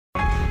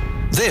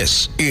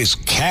This is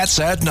Cats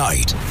at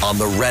Night on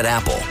the Red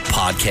Apple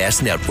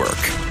Podcast Network.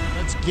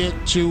 Let's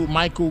get to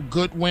Michael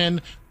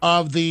Goodwin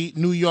of the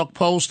New York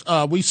Post.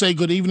 We say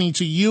good evening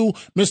to you,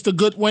 Mr.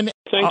 Goodwin.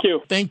 Thank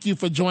you. Thank you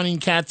for joining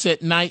Cats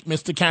at Night.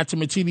 Mr.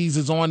 Catsimatidis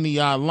is on the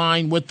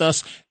line with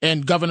us,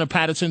 and Governor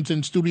Patterson's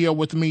in studio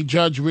with me,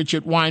 Judge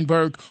Richard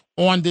Weinberg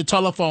on the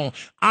telephone.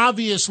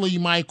 Obviously,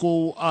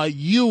 Michael,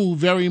 you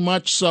very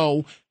much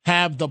so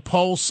have the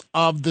pulse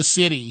of the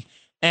city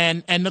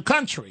and the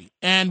country.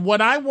 And what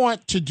I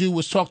want to do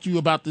is talk to you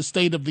about the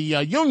State of the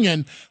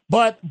Union,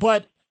 but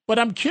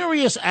I'm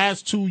curious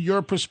as to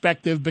your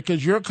perspective,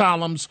 because your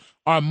columns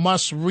are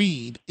must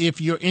read if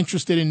you're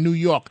interested in New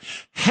York.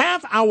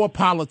 Have our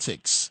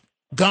politics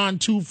gone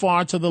too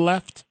far to the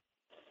left?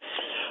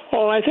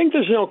 Well, I think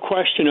there's no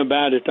question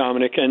about it,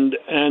 Dominic,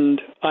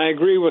 and I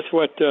agree with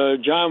what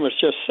John was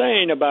just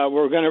saying about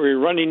we're going to be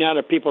running out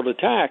of people to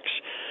tax.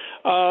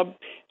 The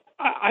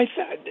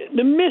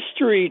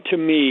mystery to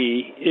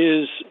me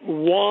is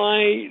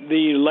why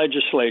the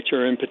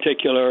legislature in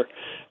particular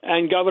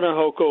and Governor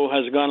Hochul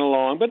has gone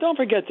along. But don't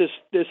forget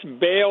this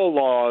bail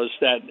laws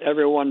that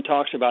everyone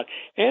talks about.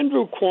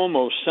 Andrew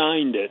Cuomo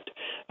signed it.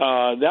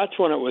 That's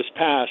when it was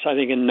passed, I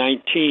think, in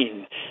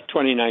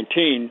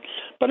 2019.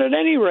 But at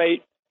any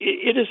rate,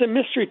 it is a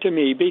mystery to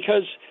me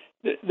because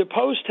the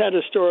Post had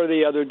a story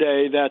the other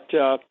day that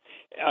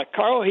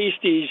Carl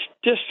Heastie's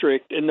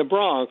district in the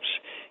Bronx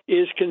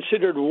is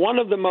considered one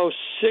of the most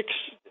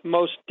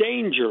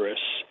dangerous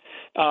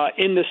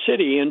in the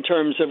city in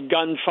terms of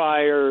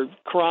gunfire,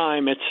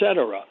 crime,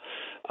 etc.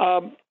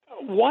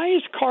 Why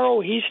is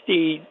Carl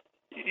Heastie,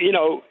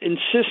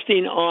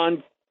 insisting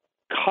on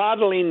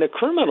coddling the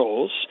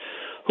criminals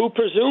who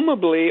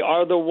presumably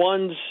are the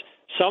ones,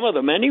 some of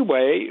them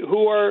anyway,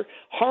 who are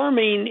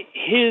harming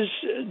his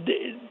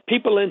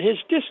people in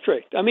his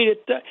district? I mean,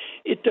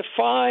 it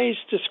defies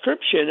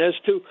description as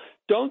to,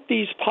 don't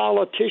these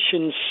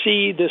politicians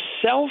see the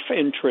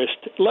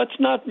self-interest? Let's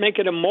not make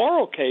it a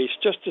moral case,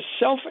 just a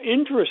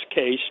self-interest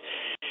case.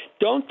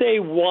 Don't they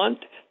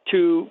want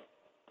to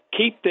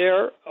keep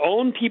their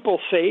own people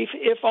safe,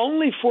 if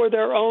only for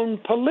their own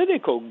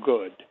political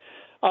good?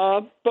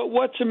 But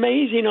what's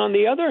amazing, on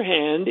the other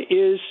hand,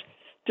 is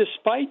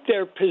despite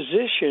their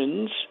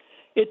positions,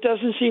 it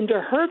doesn't seem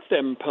to hurt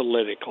them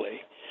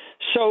politically.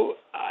 So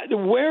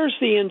where's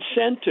the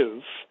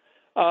incentive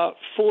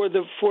for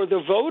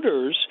the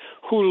voters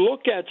who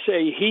look at,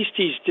 say,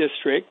 Heastie's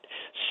district,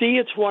 see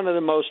it's one of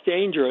the most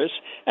dangerous,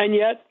 and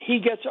yet he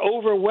gets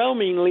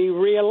overwhelmingly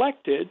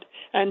reelected,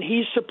 and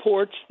he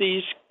supports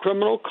these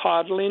criminal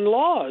coddling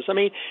laws? I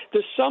mean,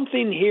 there's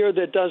something here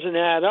that doesn't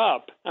add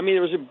up. I mean,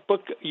 there was a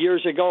book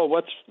years ago,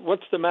 What's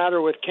the Matter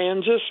with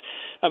Kansas?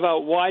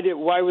 About why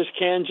was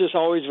Kansas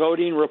always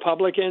voting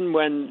Republican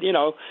when,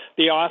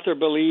 the author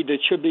believed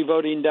it should be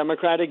voting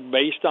Democratic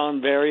based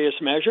on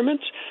various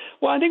measurements?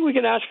 Well, I think we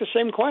can ask the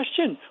same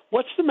question.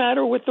 What's the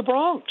matter with the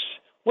Bronx?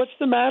 What's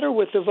the matter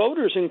with the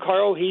voters in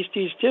Carl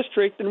Heastie's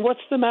district? And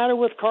what's the matter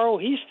with Carl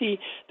Heastie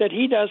that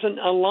he doesn't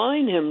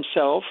align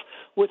himself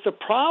with the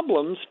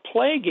problems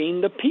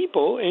plaguing the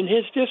people in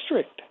his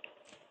district?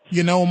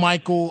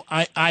 Michael,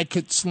 I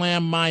could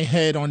slam my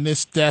head on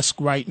this desk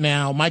right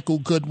now. Michael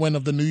Goodwin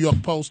of the New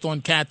York Post on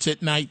Cats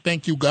at Night.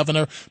 Thank you,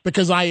 Governor,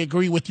 because I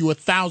agree with you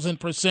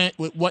 1,000%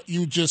 with what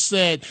you just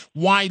said.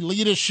 Why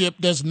leadership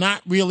does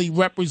not really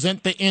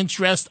represent the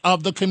interest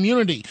of the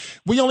community.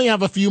 We only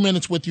have a few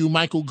minutes with you,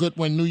 Michael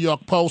Goodwin, New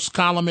York Post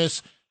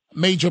columnist,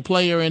 major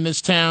player in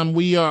this town.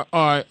 We are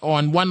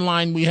on one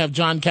line, we have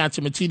John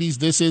Catsimatidis.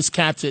 This is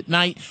Cats at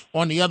Night.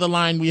 On the other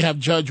line, we have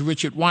Judge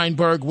Richard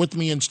Weinberg. With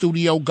me in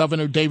studio,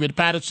 Governor David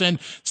Paterson.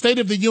 State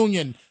of the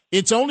Union.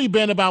 It's only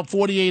been about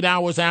 48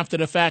 hours after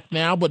the fact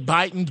now, but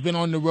Biden's been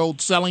on the road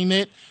selling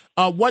it.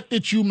 What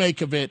did you make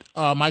of it,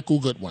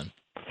 Michael Goodwin?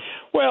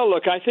 Well,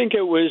 look, I think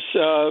it was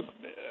a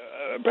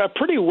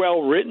pretty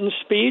well-written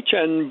speech,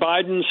 and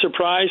Biden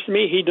surprised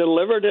me. He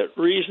delivered it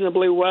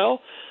reasonably well.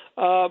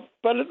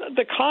 But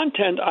the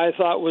content, I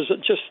thought, was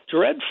just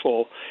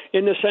dreadful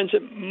in the sense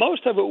that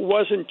most of it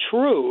wasn't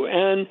true.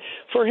 And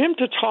for him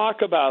to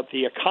talk about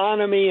the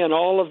economy and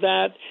all of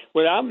that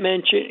without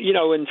mentioning,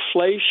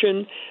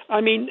 inflation,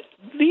 I mean,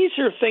 these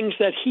are things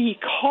that he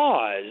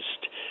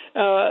caused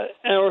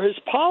or his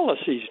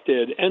policies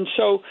did. And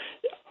so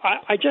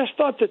I just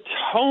thought the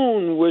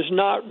tone was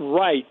not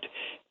right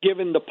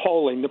given the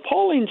polling. The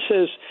polling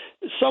says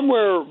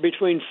somewhere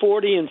between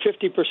 40 and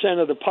 50%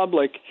 of the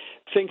public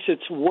thinks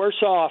it's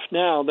worse off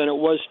now than it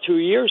was 2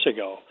 years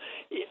ago.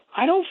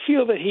 I don't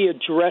feel that he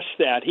addressed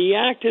that. He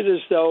acted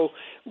as though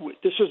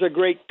this was a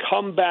great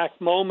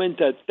comeback moment,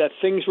 that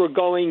things were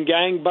going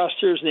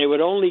gangbusters and they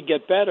would only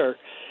get better.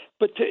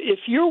 But if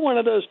you're one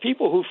of those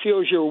people who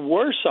feels you're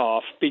worse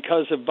off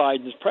because of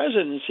Biden's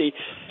presidency,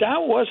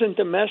 that wasn't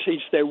the message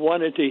they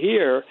wanted to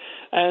hear.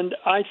 And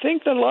I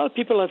think that a lot of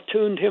people have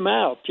tuned him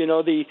out. You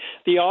know, the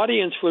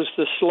audience was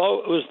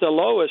the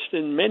lowest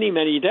in many,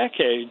 many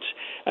decades.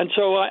 And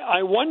so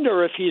I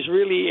wonder if he's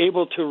really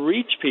able to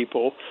reach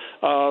people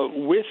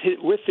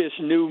with this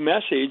new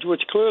message,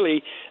 which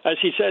clearly, as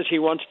he says, he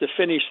wants to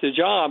finish the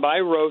job. I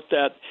wrote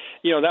that,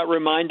 that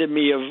reminded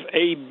me of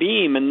Abe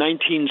Beame in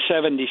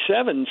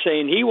 1977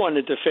 saying he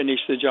wanted to finish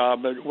the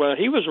job, but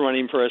he was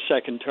running for a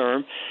second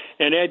term.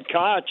 And Ed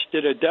Koch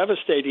did a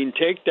devastating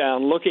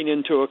takedown looking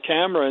into a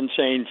camera and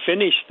saying,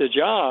 finish the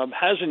job.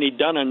 Hasn't he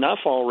done enough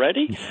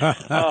already?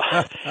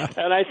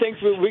 And I think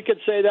we could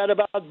say that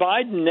about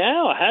Biden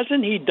now.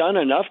 Hasn't he done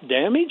enough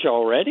damage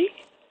already?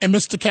 And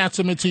Mr.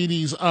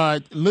 Catsimatidis,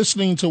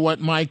 listening to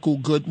what Michael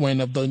Goodwin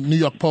of the New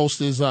York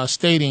Post is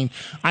stating,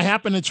 I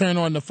happened to turn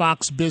on the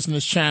Fox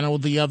Business Channel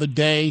the other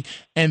day,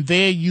 and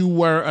there you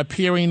were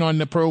appearing on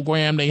the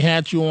program. They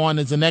had you on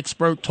as an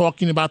expert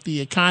talking about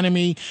the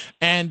economy.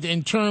 And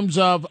in terms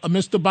of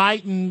Mr.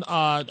 Biden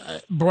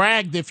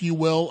bragged, if you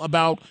will,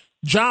 about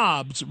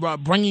jobs,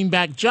 bringing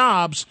back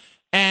jobs,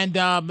 and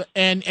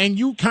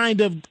you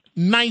kind of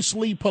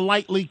nicely,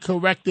 politely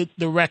corrected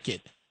the record.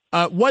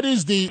 What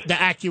is the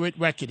accurate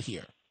record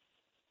here?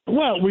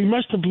 Well, we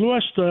must have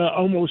lost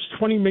almost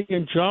 20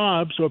 million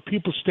jobs, or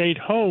people stayed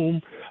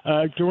home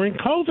during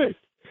COVID.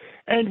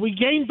 And we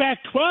gained back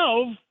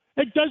 12.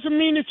 It doesn't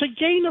mean it's a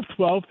gain of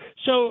 12.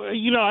 So,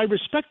 I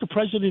respect the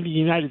President of the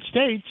United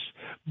States,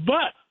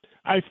 but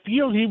I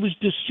feel he was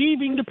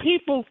deceiving the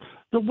people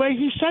the way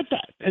he said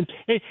that. And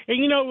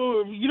you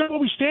know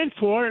what we stand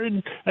for,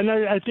 and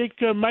I think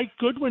Mike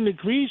Goodwin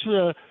agrees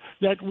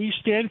that we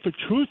stand for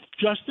truth,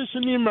 justice,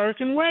 and the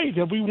American way,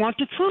 that we want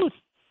the truth.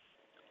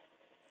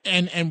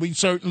 And we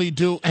certainly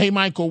do. Hey,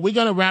 Michael, we're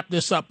going to wrap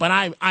this up, but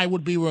I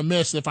would be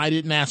remiss if I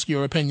didn't ask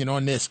your opinion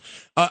on this.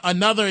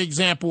 Another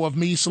example of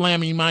me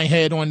slamming my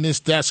head on this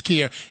desk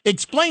here.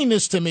 Explain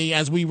this to me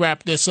as we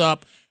wrap this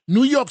up.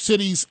 New York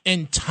City's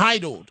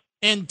entitled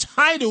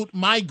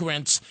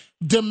migrants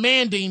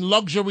demanding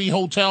luxury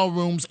hotel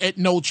rooms at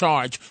no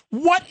charge.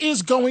 What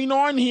is going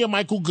on here,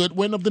 Michael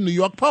Goodwin of the New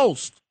York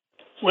Post?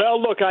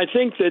 Well, look, I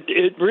think that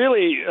it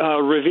really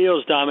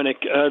reveals, Dominic,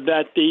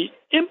 that the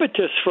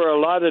impetus for a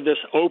lot of this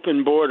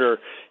open border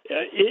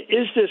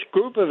is this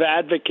group of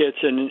advocates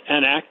and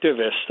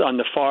activists on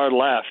the far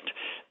left.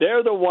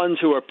 They're the ones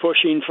who are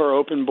pushing for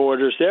open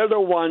borders. They're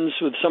the ones,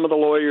 with some of the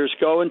lawyers,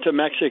 go into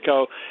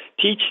Mexico,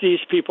 teach these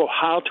people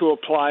how to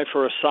apply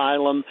for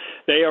asylum.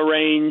 They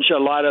arrange a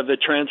lot of the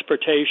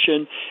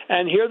transportation.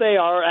 And here they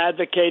are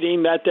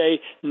advocating that they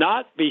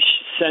not be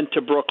sent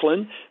to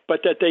Brooklyn,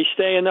 but that they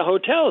stay in the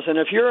hotels. And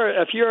if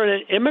you're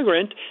an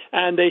immigrant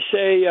and they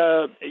say,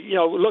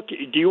 look,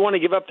 do you want to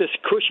give up this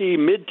cushy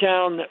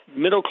midtown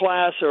middle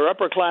class or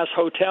upper class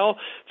hotel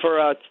for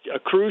a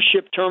cruise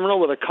ship terminal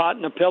with a cot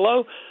and a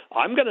pillow?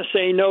 I'm going to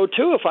say no,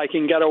 too, if I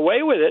can get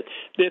away with it.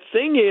 The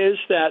thing is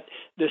that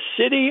the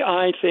city,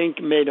 I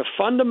think, made a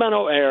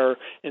fundamental error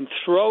in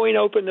throwing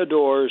open the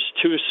doors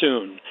too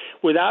soon,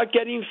 without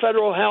getting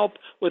federal help,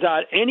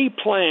 without any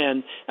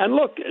plan. And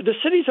look, the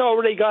city's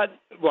already got,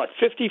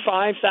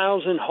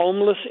 55,000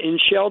 homeless in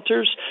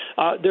shelters.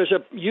 There's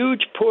a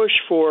huge push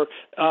for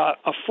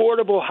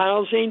affordable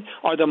housing.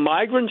 Are the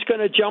migrants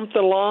going to jump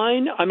the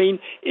line? I mean,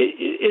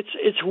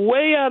 it's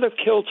way out of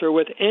kilter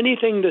with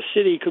anything the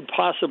city could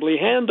possibly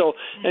handle,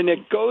 and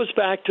it goes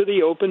back to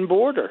the open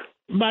border.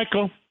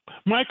 Michael,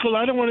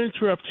 I don't want to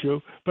interrupt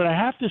you, but I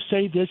have to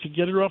say this and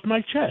get it off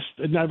my chest.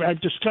 And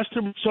I've discussed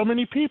it with so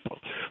many people.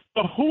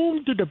 For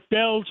whom do the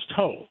bells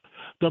toll?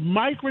 The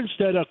migrants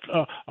that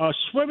are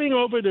swimming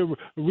over the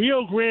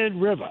Rio Grande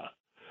River,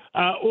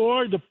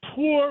 or the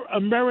poor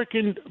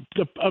American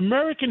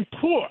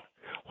poor?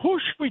 Who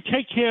should we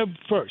take care of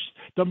first?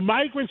 The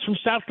migrants from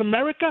South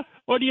America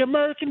or the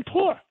American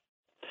poor?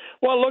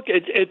 Well, look,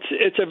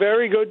 it's a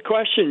very good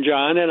question,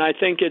 John, and I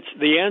think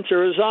the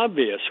answer is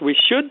obvious. We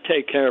should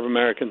take care of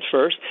Americans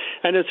first,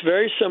 and it's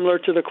very similar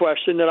to the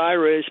question that I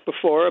raised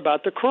before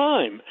about the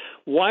crime.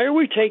 Why are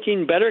we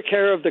taking better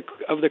care of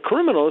the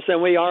criminals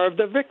than we are of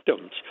the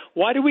victims?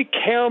 Why do we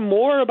care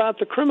more about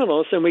the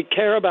criminals than we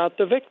care about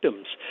the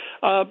victims?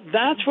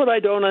 That's what I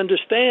don't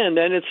understand,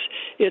 and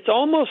it's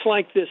almost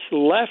like this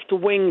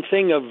left-wing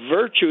thing of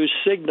virtue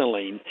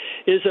signaling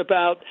is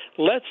about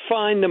let's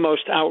find the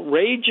most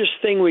outrageous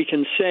thing we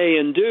can say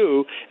and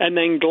do, and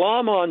then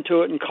glom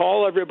onto it and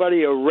call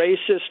everybody a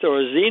racist or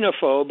a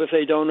xenophobe if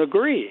they don't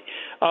agree.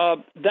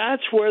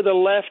 That's where the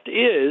left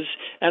is,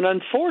 and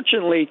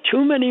unfortunately,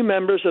 too many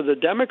members of the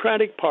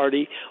Democratic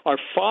Party are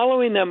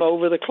following them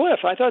over the cliff.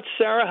 I thought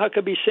Sarah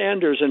Huckabee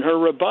Sanders, in her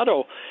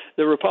rebuttal,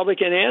 the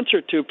Republican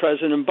answer to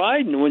President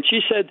Biden, when she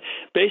said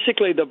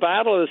basically the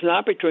battle is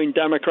not between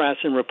Democrats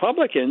and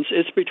Republicans,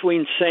 it's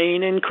between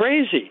sane and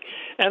crazy.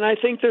 And I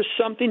think there's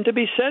something to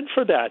be said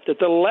for that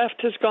the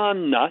left has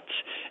gone nuts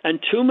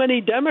and too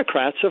many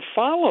Democrats have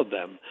followed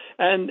them.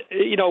 And,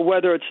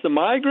 whether it's the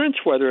migrants,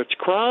 whether it's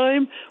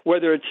crime,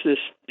 whether it's this,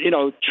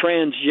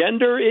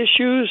 transgender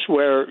issues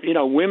where,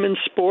 women's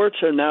sports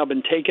have now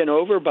been taken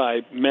over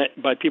by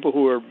people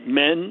who were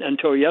men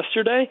until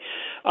yesterday.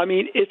 I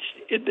mean,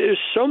 there's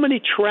so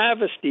many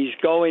travesties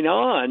going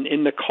on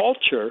in the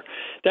culture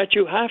that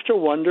you have to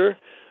wonder,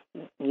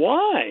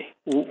 why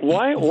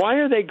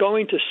are they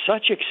going to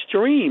such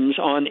extremes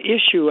on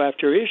issue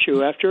after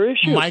issue after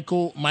issue?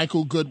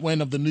 Michael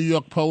Goodwin of the New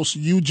York Post,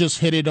 you just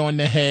hit it on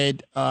the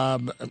head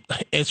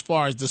as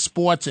far as the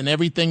sports and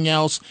everything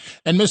else.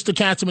 And Mr.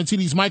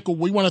 Catsimatidis, Michael,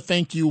 we want to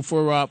thank you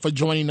for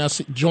joining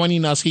us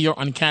here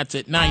on Cats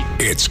at Night.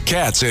 It's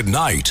Cats at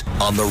Night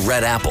on the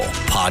Red Apple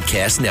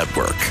Podcast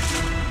Network.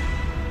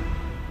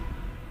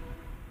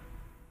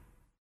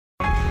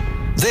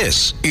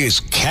 This is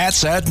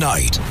Cats at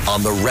Night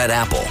on the Red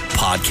Apple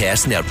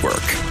Podcast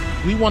Network.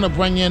 We want to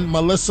bring in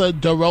Melissa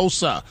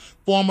DeRosa,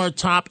 former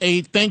top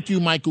aide. Thank you,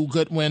 Michael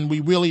Goodwin. We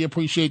really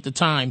appreciate the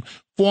time.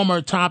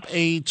 Former top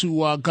aide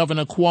to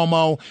Governor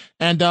Cuomo.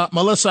 And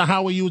Melissa,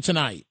 how are you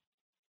tonight?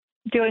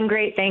 Doing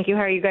great. Thank you.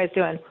 How are you guys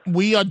doing?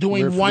 We are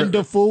doing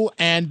wonderful.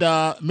 And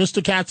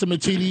Mr.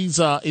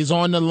 Catsimatidis is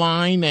on the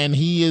line, and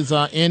he is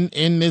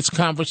in this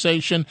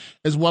conversation,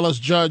 as well as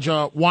Judge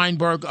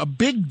Weinberg. A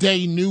big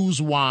day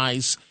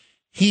news-wise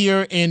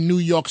here in New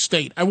York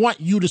State. I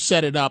want you to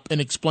set it up and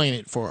explain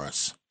it for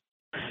us.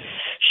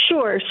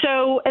 Sure.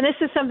 So, and this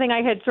is something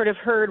I had sort of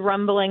heard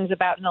rumblings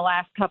about in the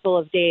last couple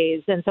of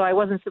days, and so I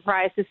wasn't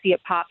surprised to see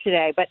it pop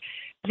today. But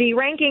the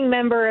ranking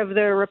member of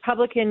the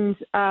Republicans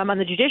on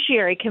the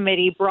Judiciary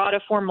Committee brought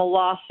a formal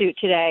lawsuit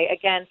today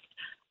against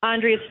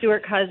Andrea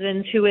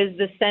Stewart-Cousins, who is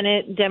the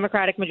Senate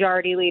Democratic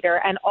Majority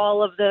Leader, and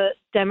all of the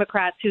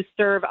Democrats who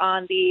serve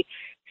on the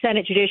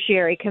Senate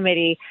Judiciary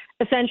Committee,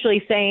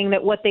 essentially saying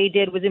that what they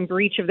did was in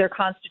breach of their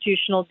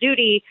constitutional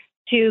duty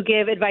to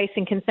give advice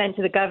and consent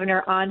to the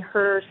governor on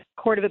her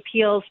Court of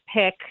Appeals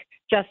pick,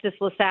 Justice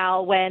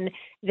LaSalle, when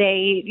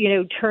they,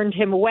 turned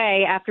him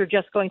away after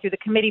just going through the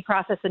committee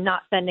process and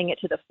not sending it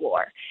to the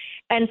floor.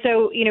 And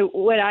so,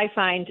 what I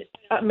find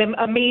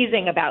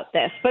amazing about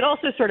this, but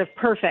also sort of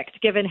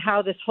perfect given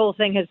how this whole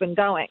thing has been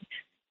going,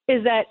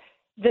 is that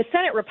the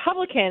Senate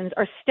Republicans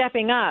are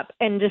stepping up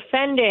and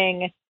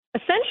defending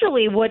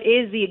essentially what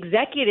is the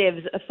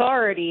executive's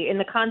authority in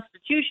the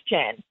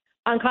Constitution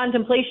on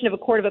contemplation of a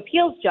Court of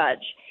Appeals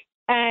judge.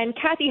 And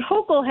Kathy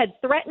Hochul had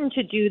threatened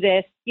to do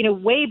this,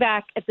 way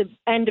back at the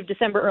end of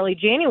December, early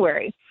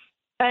January,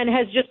 and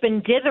has just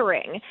been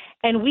dithering.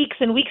 And weeks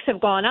have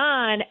gone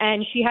on,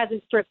 and she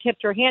hasn't sort of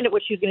tipped her hand at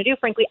what she was going to do.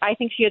 Frankly, I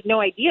think she had no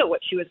idea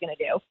what she was going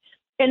to do.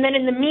 And then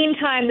in the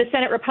meantime, the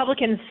Senate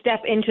Republicans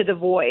step into the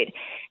void.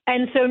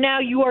 And so now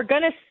you are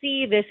going to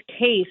see this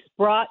case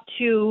brought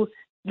to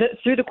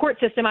through the court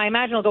system. I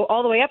imagine it'll go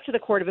all the way up to the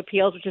Court of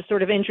Appeals, which is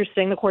sort of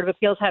interesting, the Court of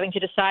Appeals having to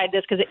decide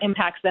this because it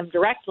impacts them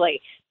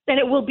directly. And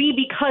it will be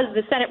because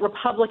the Senate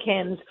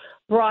Republicans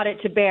brought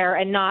it to bear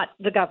and not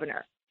the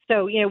governor.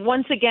 So,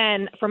 once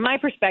again, from my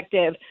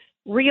perspective,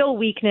 real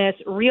weakness,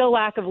 real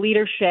lack of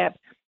leadership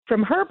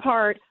from her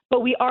part, but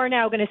we are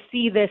now going to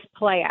see this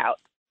play out.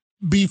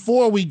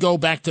 Before we go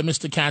back to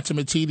Mr.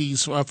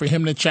 Catsimatidis for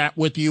him to chat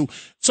with you,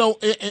 so,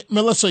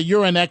 Melissa,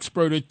 you're an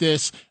expert at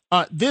this.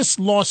 This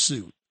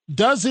lawsuit,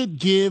 does it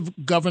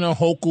give Governor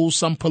Hochul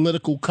some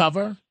political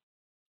cover?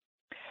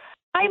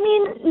 I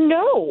mean,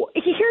 no.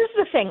 Here's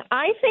the thing.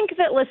 I think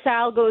that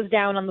LaSalle goes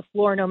down on the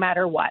floor no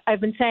matter what. I've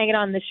been saying it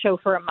on this show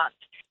for a month.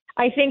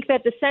 I think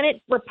that the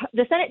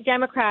Senate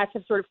Democrats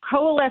have sort of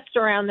coalesced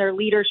around their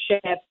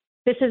leadership.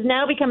 This has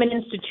now become an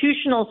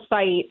institutional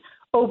fight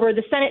over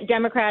the Senate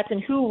Democrats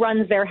and who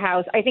runs their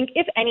House. I think,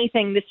 if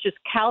anything, this just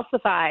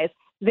calcifies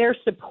their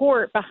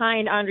support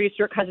behind Andrea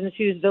Stewart-Cousins,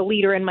 who's the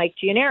leader, and Mike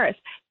Gianaris.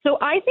 So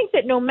I think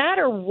that no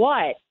matter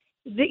what,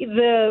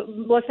 the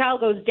LaSalle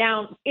goes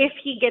down if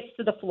he gets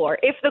to the floor,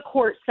 if the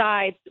court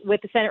sides with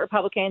the Senate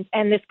Republicans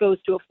and this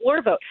goes to a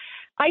floor vote.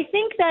 I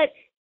think that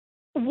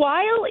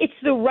while it's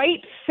the right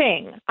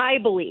thing, I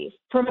believe,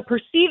 from a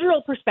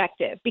procedural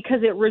perspective, because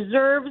it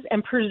reserves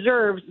and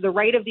preserves the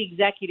right of the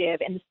executive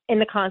in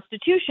the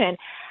Constitution,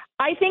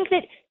 I think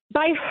that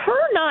by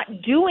her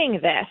not doing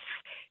this,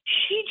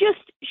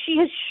 she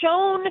has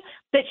shown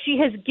that she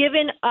has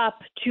given up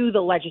to the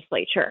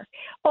legislature.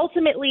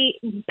 Ultimately,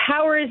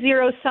 power is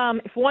zero sum.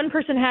 If one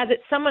person has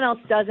it, someone else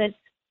doesn't.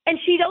 And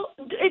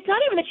it's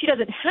not even that she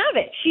doesn't have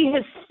it. She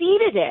has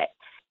ceded it.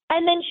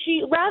 And then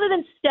she, rather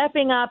than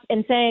stepping up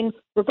and saying,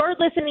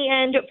 regardless in the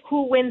end of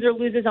who wins or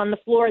loses on the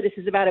floor, this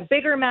is about a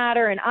bigger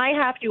matter, and I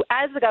have to,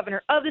 as the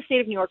governor of the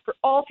state of New York, for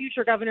all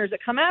future governors that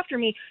come after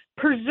me,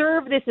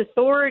 preserve this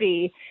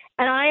authority,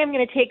 and I am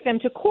going to take them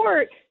to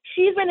court.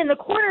 She's been in the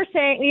corner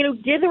saying,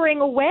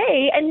 dithering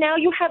away, and now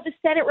you have the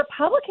Senate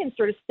Republicans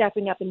sort of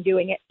stepping up and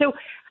doing it. So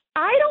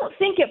I don't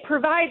think it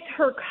provides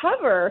her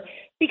cover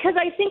because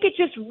I think it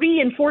just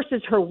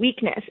reinforces her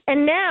weakness.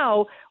 And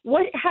now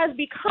what has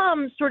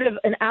become sort of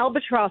an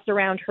albatross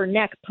around her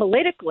neck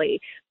politically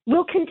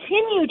will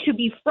continue to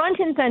be front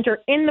and center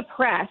in the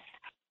press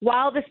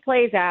while this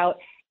plays out.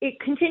 It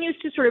continues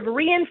to sort of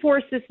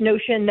reinforce this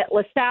notion that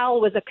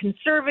LaSalle was a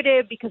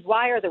conservative because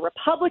why are the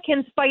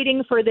Republicans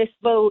fighting for this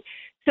vote?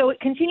 So it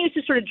continues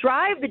to sort of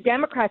drive the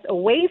Democrats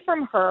away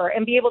from her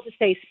and be able to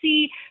say,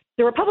 see,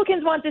 the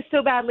Republicans want this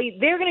so badly,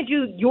 they're going to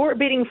do your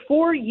bidding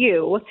for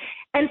you.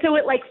 And so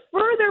it like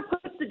further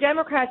puts the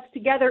Democrats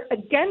together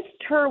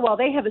against her while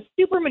they have a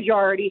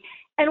supermajority.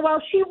 And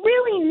while she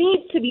really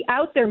needs to be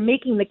out there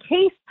making the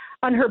case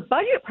on her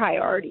budget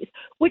priorities,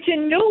 which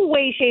in no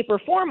way, shape, or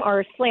form are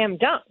a slam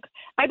dunk,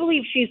 I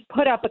believe she's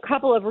put up a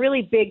couple of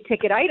really big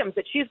ticket items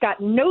that she's got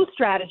no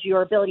strategy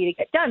or ability to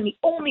get done. The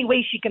only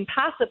way she can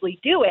possibly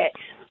do it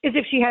is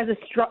if she has a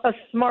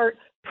smart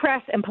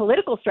press and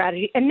political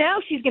strategy. And now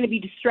she's going to be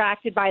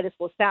distracted by this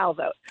LaSalle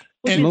vote.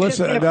 And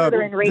Melissa, let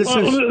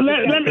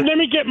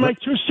me get my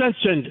 2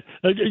 cents in.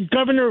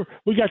 Governor,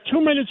 we got 2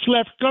 minutes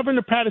left.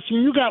 Governor Paterson,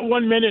 you got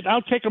 1 minute.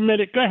 I'll take a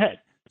minute. Go ahead.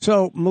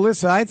 So,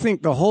 Melissa, I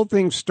think the whole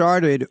thing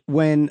started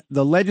when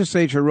the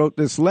legislature wrote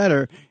this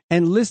letter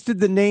and listed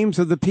the names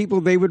of the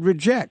people they would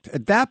reject.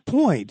 At that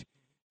point,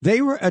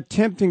 they were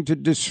attempting to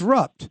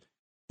disrupt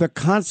the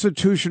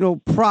constitutional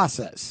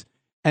process.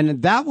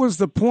 And that was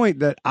the point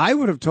that I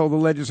would have told the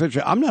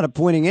legislature, I'm not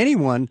appointing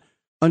anyone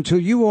until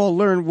you all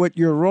learn what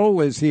your role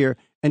is here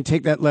and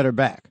take that letter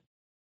back.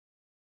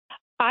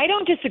 I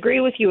don't disagree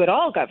with you at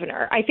all,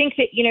 Governor. I think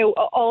that,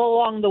 all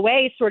along the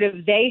way, sort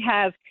of they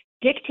have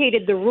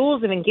dictated the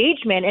rules of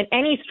engagement, and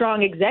any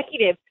strong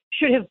executive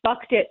should have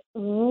bucked it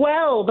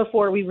well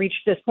before we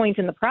reached this point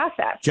in the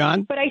process.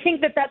 John? But I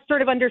think that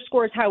sort of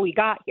underscores how we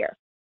got here.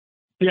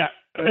 Yeah,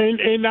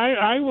 and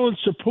I will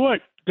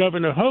support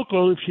Governor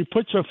Hochul if she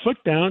puts her foot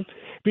down,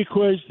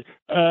 because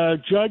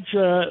Judge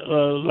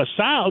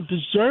LaSalle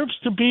deserves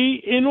to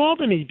be in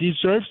Albany,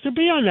 deserves to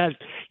be on that.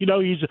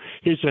 He's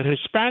a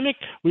Hispanic.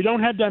 We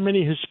don't have that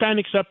many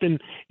Hispanics up in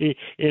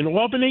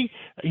Albany.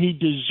 He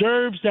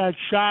deserves that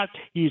shot.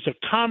 He's a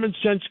common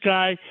sense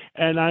guy,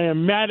 and I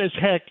am mad as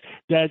heck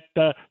that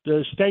the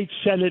state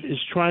Senate is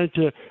trying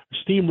to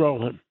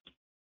steamroll him.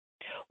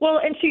 Well,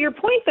 and to your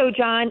point, though,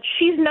 John,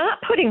 she's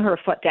not putting her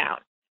foot down.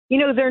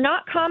 They're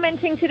not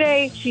commenting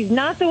today. She's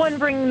not the one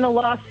bringing the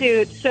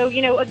lawsuit. So,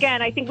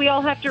 again, I think we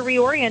all have to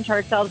reorient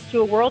ourselves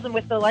to a world in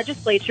which the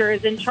legislature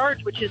is in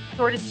charge, which is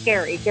sort of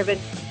scary given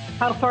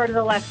how far to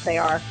the left they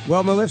are.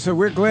 Well, Melissa,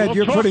 we're glad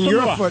you're putting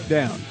your foot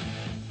down.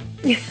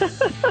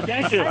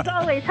 Thank you. As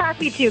always,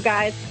 happy to,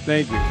 guys.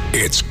 Thank you.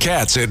 It's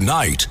Cats at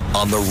Night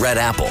on the Red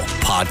Apple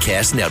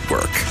Podcast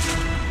Network.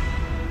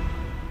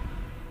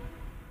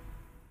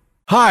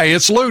 Hi,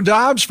 it's Lou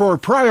Dobbs for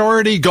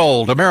Priority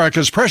Gold,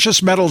 America's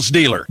precious metals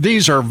dealer.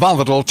 These are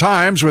volatile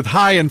times with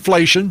high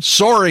inflation,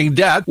 soaring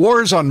debt,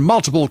 wars on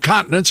multiple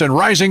continents, and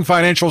rising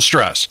financial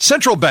stress.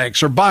 Central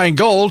banks are buying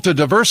gold to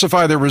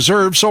diversify their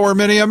reserves, so are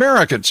many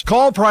Americans.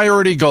 Call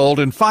Priority Gold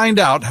and find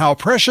out how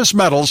precious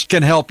metals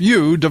can help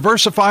you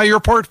diversify your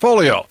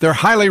portfolio. They're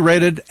highly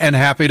rated and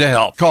happy to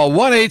help. Call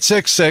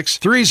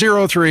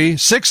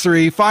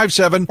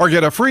 1-866-303-6357 or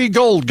get a free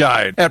gold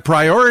guide at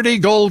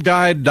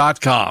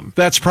PriorityGoldGuide.com.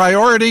 That's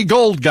PriorityGoldGuide.com.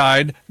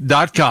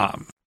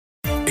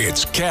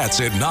 It's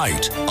Cats at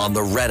Night on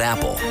the Red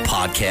Apple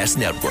Podcast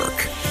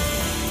Network.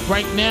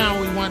 Right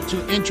now, we want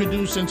to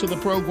introduce into the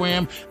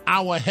program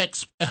our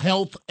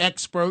health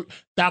expert,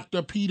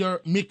 Dr.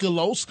 Peter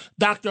Mikolos.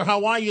 Doctor,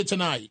 how are you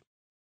tonight?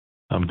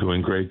 I'm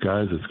doing great,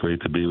 guys. It's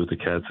great to be with the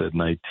Cats at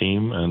Night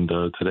team. And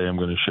today I'm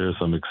going to share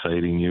some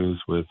exciting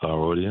news with our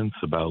audience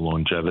about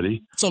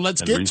longevity. So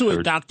let's get to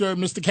it, Doctor.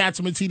 Mr.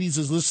 Katzimatidis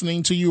is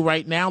listening to you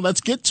right now.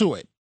 Let's get to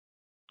it.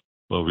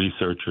 Well,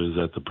 researchers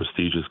at the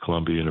prestigious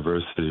Columbia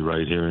University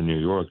right here in New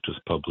York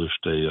just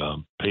published a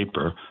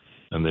paper,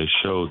 and they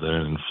show that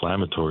an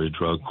inflammatory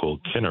drug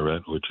called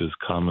Kineret, which is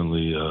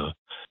commonly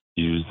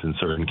used in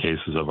certain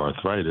cases of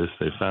arthritis,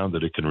 they found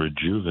that it can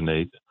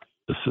rejuvenate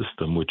the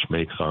system, which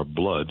makes our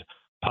blood,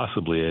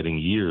 possibly adding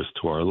years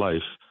to our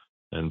life.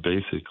 And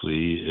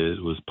basically, it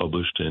was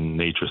published in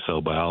Nature Cell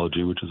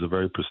Biology, which is a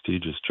very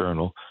prestigious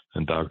journal.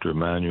 And Dr.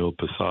 Emmanuel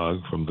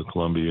Passag from the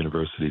Columbia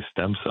University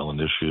Stem Cell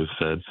Initiative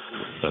said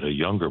that a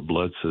younger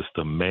blood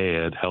system may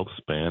add health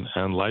span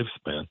and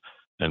lifespan.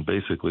 And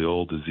basically,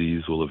 all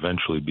disease will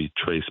eventually be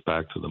traced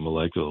back to the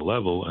molecular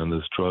level. And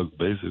this drug,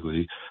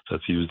 basically,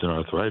 that's used in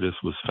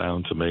arthritis, was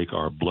found to make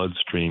our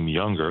bloodstream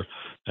younger.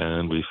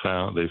 And they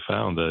found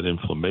that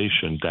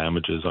inflammation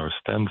damages our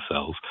stem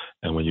cells.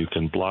 And when you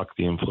can block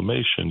the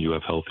inflammation, you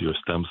have healthier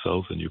stem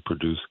cells and you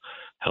produce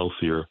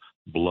healthier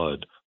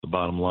blood. The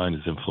bottom line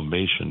is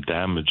inflammation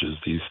damages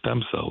these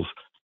stem cells.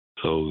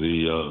 So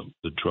the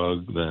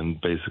drug then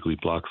basically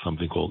blocks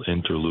something called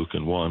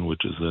interleukin-1,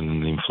 which is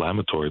an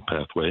inflammatory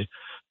pathway.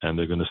 And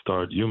they're going to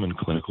start human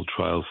clinical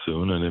trials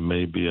soon, and it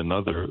may be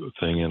another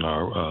thing in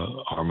our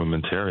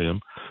armamentarium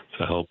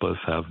to help us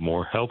have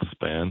more health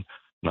span,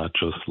 not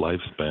just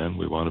lifespan.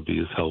 We want to be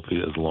as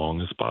healthy as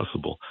long as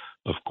possible.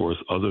 of course,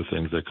 other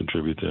things that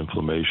contribute to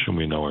inflammation.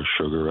 We know are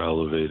sugar,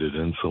 elevated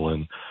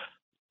insulin,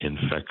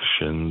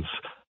 infections,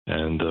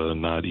 and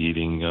not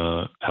eating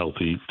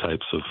healthy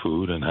types of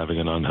food and having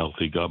an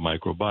unhealthy gut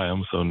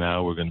microbiome. So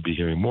now we're going to be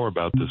hearing more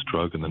about this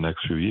drug in the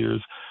next few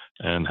years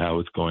and how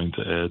it's going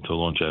to add to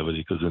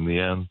longevity, because in the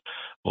end,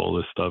 all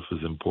this stuff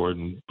is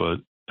important, but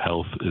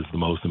health is the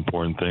most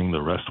important thing.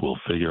 The rest we'll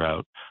figure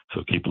out.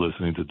 So keep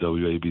listening to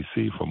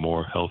WABC for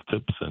more health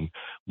tips and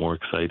more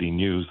exciting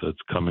news that's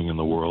coming in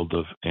the world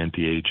of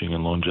anti-aging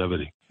and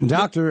longevity.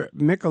 Dr.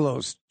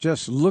 Michalos,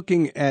 just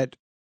looking at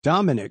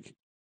Dominic,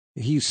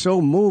 he's so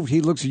moved.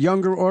 He looks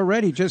younger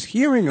already just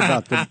hearing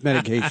about the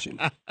medication.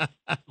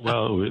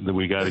 Well,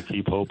 we got to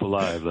keep hope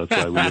alive. That's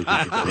why we listen to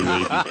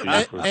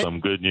WABC for some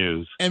good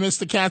news. And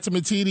Mr.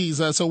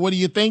 Catsimatidis, so what do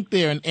you think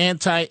there? An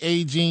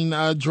anti-aging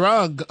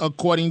drug,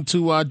 according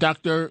to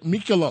Dr.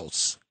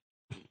 Michalos?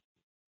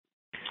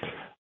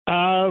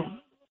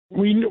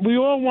 We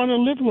all want to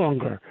live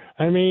longer.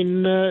 I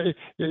mean,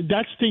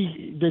 that's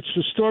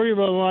the story of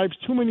our lives.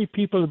 Too many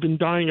people have been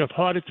dying of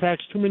heart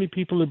attacks. Too many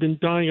people have been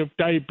dying of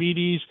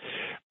diabetes.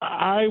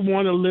 I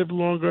want to live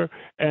longer,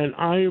 and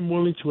I am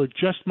willing to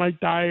adjust my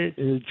diet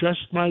and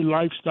adjust my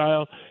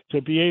lifestyle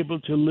to be able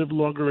to live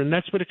longer, and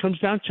that's what it comes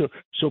down to.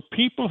 So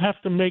people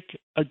have to make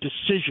a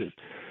decision.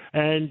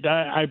 And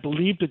I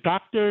believe the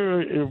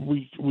doctor,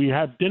 we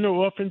have dinner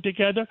often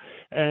together,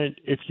 and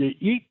if you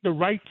eat the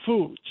right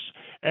foods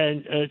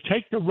and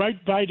take the right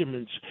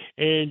vitamins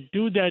and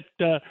do that,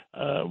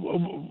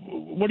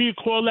 what do you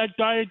call that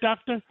diet,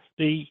 doctor?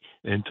 The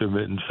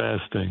intermittent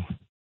fasting.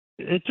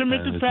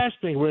 Intermittent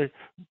fasting. Go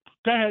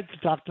ahead,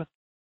 doctor.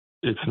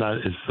 It's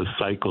the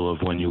cycle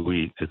of when you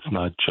eat. It's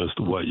not just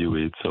what you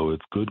eat. So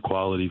it's good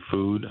quality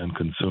food and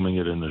consuming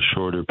it in a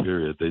shorter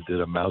period. They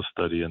did a mouse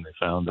study and they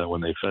found that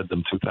when they fed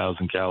them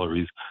 2,000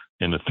 calories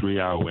in a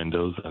 3-hour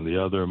windows and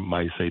the other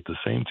mice ate the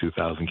same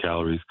 2,000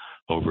 calories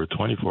over a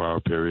 24-hour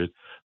period,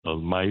 the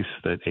mice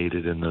that ate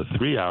it in the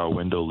 3-hour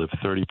window lived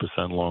 30%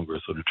 longer.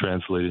 So to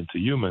translate into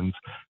humans,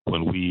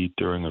 when we eat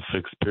during a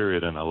fixed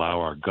period and allow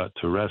our gut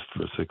to rest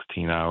for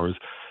 16 hours,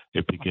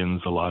 it begins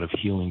a lot of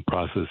healing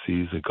processes.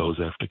 It goes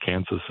after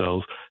cancer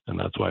cells, and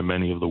that's why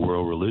many of the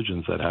world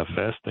religions that have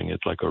fasting,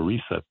 it's like a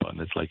reset button.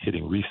 It's like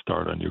hitting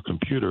restart on your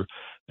computer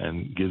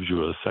and gives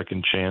you a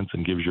second chance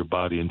and gives your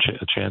body a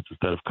chance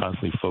instead of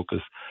constantly focus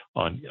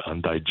on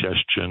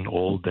digestion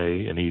all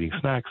day and eating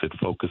snacks. It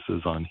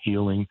focuses on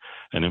healing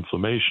and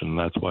inflammation.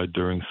 That's why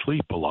during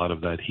sleep, a lot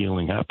of that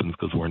healing happens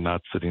because we're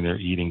not sitting there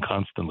eating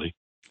constantly.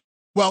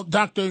 Well,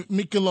 Dr.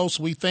 Michalos,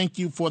 we thank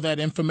you for that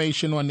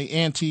information on the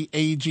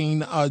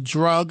anti-aging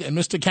drug. And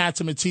Mr.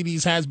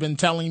 Catsimatidis has been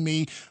telling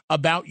me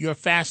about your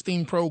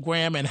fasting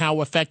program and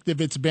how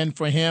effective it's been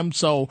for him.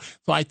 So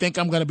I think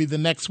I'm going to be the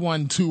next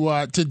one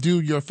to do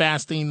your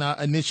fasting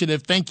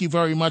initiative. Thank you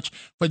very much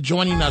for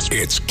joining us.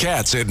 It's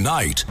Cats at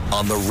Night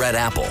on the Red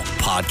Apple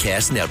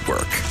Podcast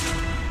Network.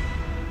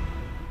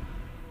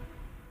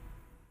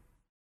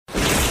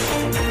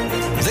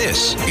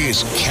 This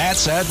is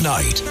Cats at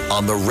Night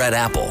on the Red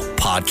Apple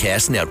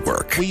Podcast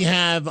Network. We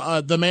have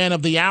the man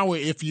of the hour,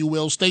 if you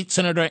will, State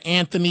Senator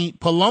Anthony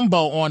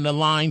Palumbo on the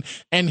line,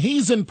 and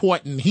he's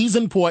important. He's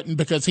important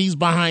because he's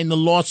behind the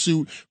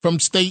lawsuit from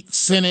State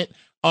Senate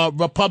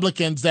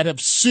Republicans that have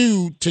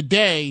sued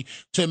today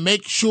to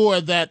make sure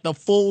that the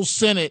full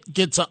Senate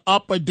gets an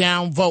up or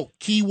down vote.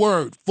 Key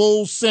word,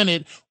 full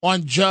Senate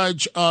on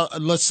Judge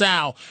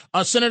LaSalle.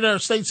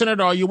 State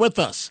Senator, are you with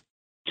us?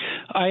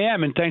 I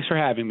am, and thanks for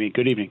having me.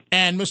 Good evening.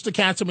 And Mr.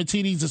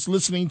 Catsimatidis is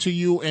listening to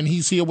you, and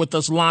he's here with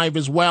us live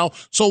as well.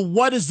 So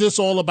what is this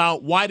all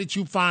about? Why did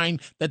you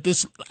find that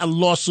this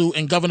lawsuit,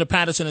 and Governor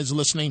Patterson is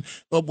listening,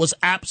 was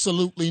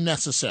absolutely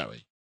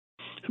necessary?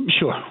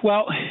 Sure.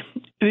 Well,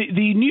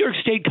 the New York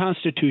State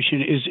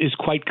Constitution is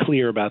quite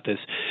clear about this.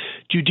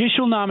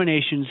 Judicial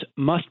nominations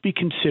must be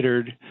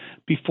considered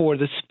before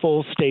the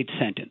full state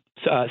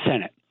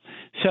Senate.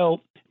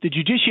 So the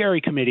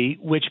Judiciary Committee,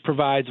 which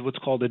provides what's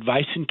called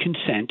advice and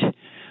consent,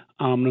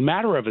 no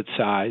matter of its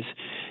size,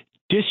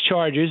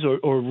 discharges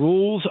or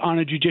rules on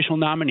a judicial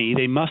nominee.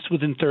 They must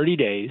within 30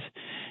 days.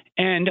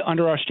 And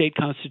under our state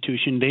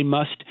constitution, they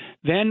must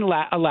then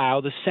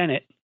allow the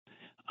Senate,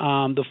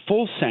 the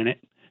full Senate,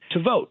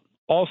 to vote,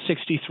 all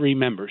 63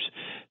 members.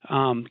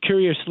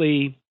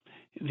 Curiously,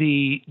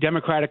 the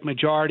Democratic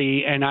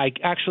majority, and I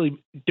actually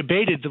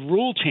debated the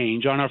rule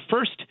change on our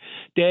first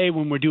day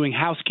when we're doing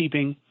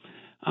housekeeping.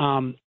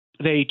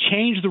 They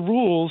changed the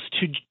rules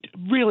to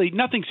really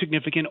nothing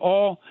significant,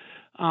 all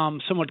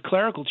somewhat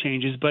clerical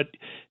changes, but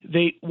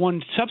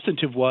one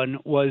substantive one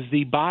was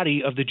the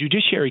body of the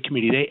Judiciary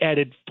Committee. They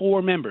added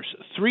 4 members,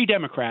 3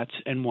 Democrats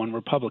and 1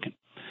 Republican.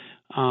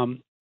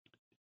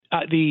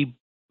 The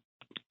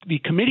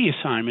committee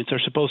assignments are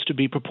supposed to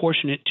be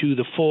proportionate to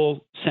the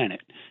full Senate,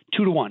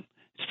 2-1.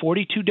 It's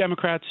 42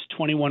 Democrats,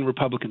 21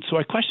 Republicans. So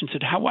I questioned,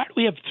 said, why do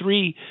we have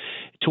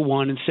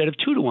 3-1 instead of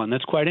 2-1?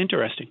 That's quite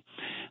interesting.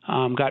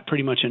 Got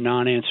pretty much a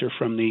non-answer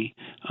from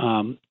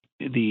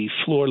the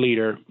floor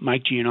leader,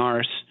 Mike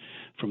Gianaris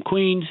from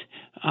Queens.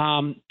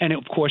 And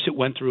of course, it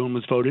went through and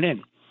was voted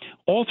in.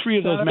 All three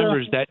of those Senator?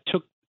 members that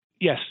took –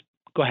 yes,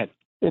 go ahead.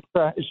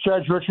 It's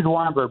Judge Richard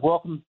Weinberg.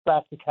 Welcome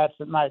back to Cats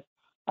at Night.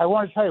 I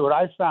want to tell you what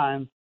I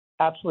find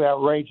absolutely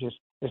outrageous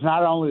is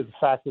not only the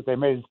fact that they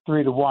made it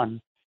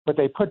 3-1, but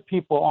they put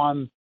people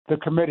on the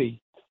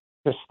committee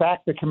to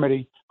stack the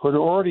committee who had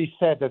already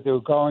said that they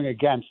were going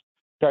against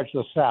Judge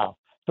LaSalle.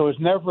 So it was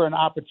never an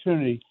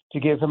opportunity to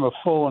give him a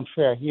full and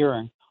fair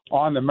hearing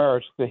on the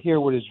merits, to hear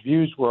what his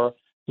views were,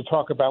 to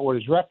talk about what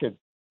his record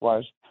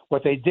was.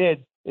 What they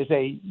did is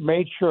they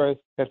made sure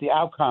that the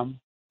outcome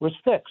was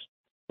fixed.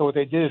 So what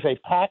they did is they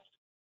packed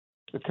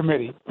the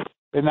committee.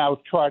 They now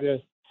try to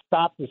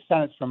stop the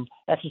Senate from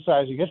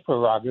exercising its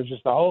prerogatives,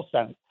 it's the whole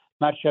Senate,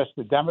 not just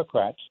the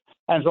Democrats.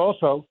 And it's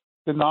also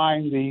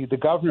denying the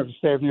governor of the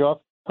state of New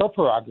York her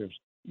prerogatives.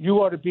 You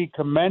ought to be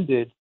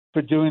commended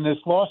for doing this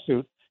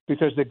lawsuit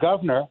because the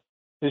governor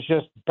has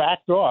just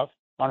backed off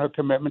on her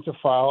commitment to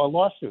file a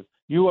lawsuit.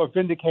 You are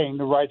vindicating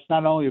the rights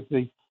not only of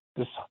the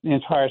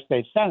entire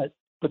state Senate,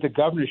 but the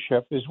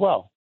governorship as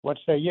well. What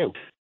say you?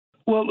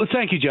 Well,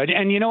 thank you, Judge.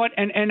 And you know what?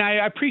 And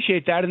I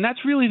appreciate that. And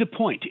that's really the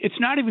point. It's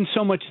not even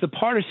so much the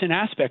partisan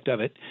aspect of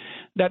it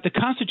that the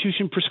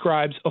Constitution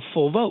prescribes a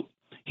full vote.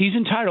 He's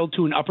entitled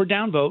to an up or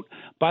down vote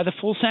by the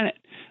full Senate.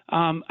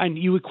 And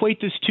you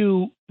equate this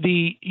to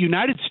the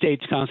United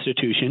States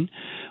Constitution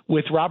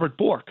with Robert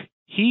Bork.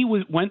 He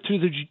went through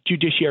the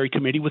Judiciary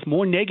Committee with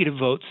more negative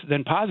votes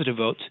than positive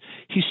votes.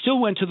 He still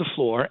went to the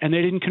floor, and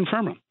they didn't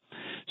confirm him.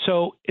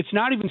 So it's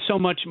not even so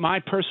much my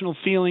personal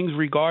feelings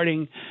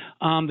regarding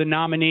the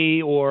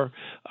nominee or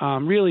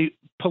really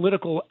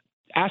political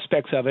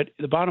aspects of it.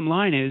 The bottom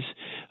line is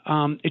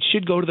it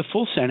should go to the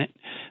full Senate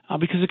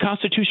because the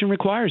Constitution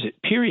requires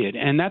it, period.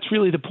 And that's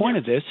really the point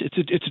of this.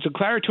 It's a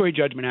declaratory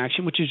judgment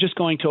action, which is just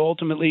going to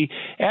ultimately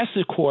ask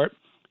the court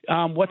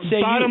what say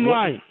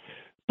you.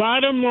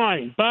 Bottom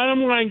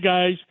line,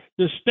 guys,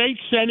 the state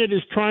Senate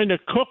is trying to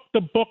cook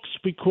the books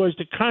because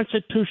the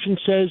Constitution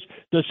says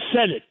the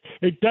Senate.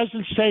 It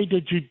doesn't say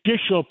the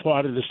judicial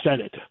part of the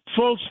Senate.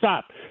 Full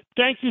stop.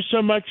 Thank you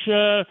so much,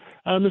 Mr.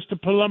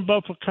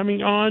 Palumbo, for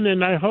coming on,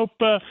 and I hope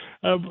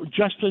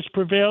justice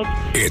prevails.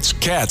 It's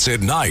Cats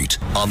at Night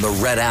on the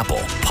Red Apple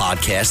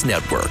Podcast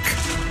Network.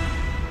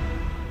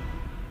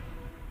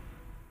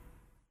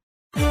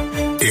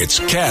 It's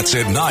Cats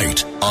at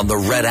Night on the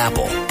Red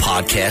Apple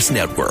Podcast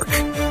Network.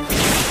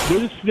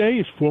 With us today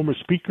is former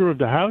Speaker of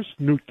the House,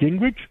 Newt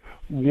Gingrich,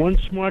 one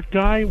smart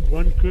guy,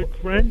 one good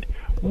friend,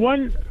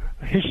 one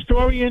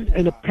historian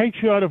and a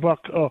patriot of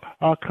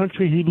our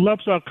country. He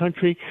loves our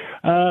country.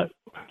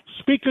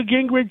 Speaker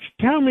Gingrich,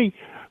 tell me,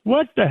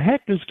 what the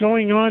heck is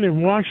going on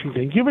in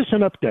Washington? Give us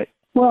an update.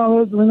 Well,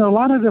 there's been a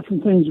lot of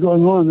different things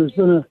going on. There's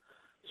been a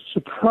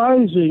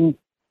surprising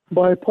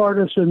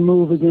bipartisan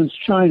move against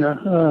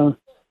China,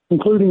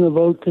 including a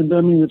vote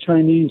condemning the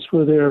Chinese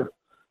for their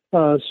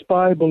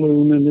spy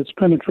balloon and its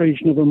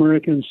penetration of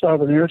American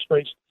sovereign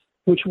airspace,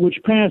 which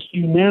passed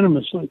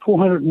unanimously,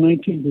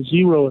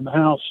 419-0 in the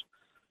House,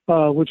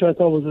 which I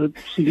thought was a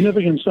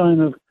significant sign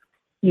of,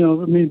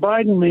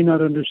 Biden may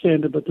not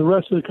understand it, but the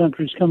rest of the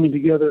country is coming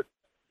together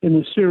in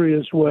a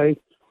serious way.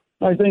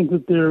 I think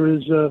that there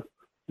is a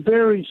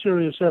very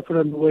serious effort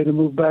underway to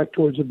move back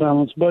towards a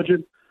balanced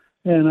budget,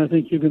 and I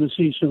think you're going to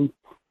see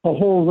a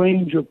whole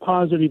range of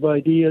positive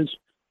ideas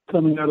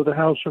coming out of the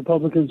House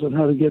Republicans on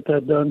how to get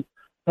that done.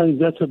 I think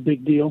that's a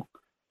big deal.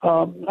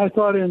 I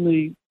thought in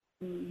the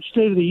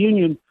State of the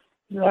Union,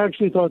 I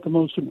actually thought the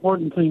most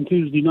important thing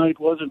Tuesday night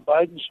wasn't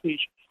Biden's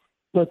speech,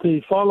 but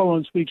the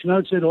follow-on speech. And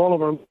I'd say to all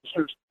of our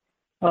listeners,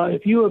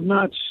 if you have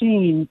not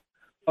seen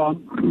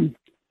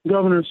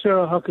Governor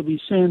Sarah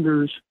Huckabee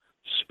Sanders'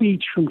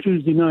 speech from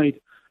Tuesday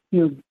night,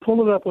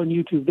 pull it up on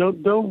YouTube.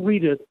 Don't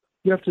read it.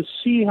 You have to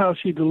see how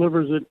she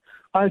delivers it.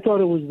 I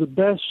thought it was the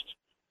best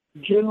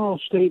general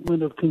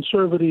statement of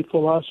conservative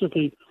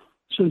philosophy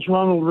since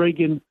Ronald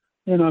Reagan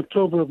in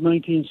October of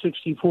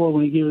 1964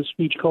 when he gave a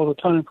speech called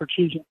A Time for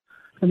Choosing.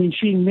 I mean,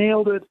 she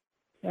nailed it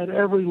at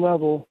every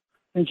level,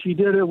 and she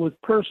did it with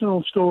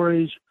personal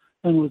stories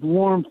and with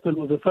warmth and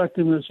with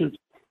effectiveness.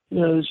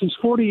 She's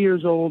 40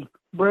 years old,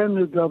 brand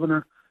new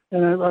governor,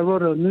 and I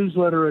wrote a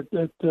newsletter at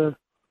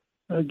Gingrich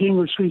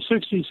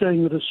 360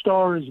 saying that a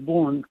star is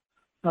born,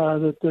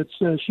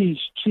 she's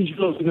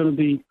really going to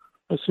be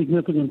a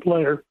significant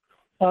player.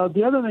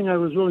 The other thing I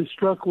was really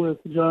struck with,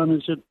 John,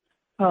 is that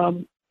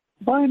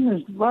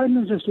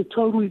Biden is just a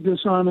totally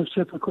dishonest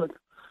hypocrite.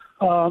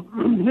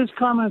 His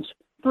comments,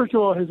 first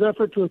of all, his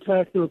effort to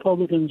attack the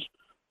Republicans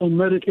on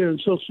Medicare and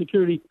Social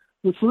Security,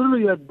 which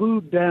literally got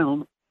booed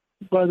down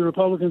by the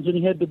Republicans, and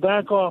he had to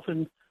back off.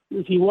 And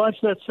if you watch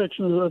that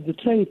section of the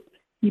tape,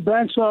 he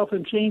backs off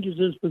and changes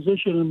his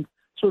position and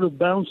sort of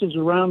bounces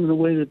around in a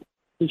way that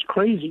is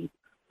crazy.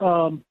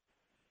 And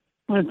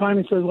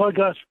finally says, well,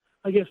 gosh,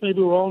 I guess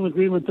maybe we're all in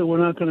agreement that we're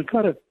not going to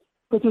cut it.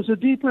 But there's a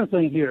deeper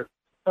thing here.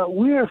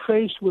 We are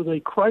faced with a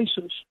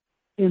crisis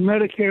in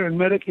Medicare and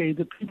Medicaid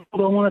that people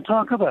don't want to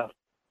talk about.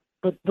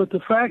 But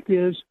the fact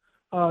is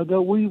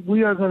that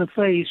we are going to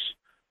face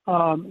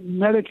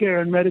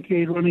Medicare and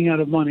Medicaid running out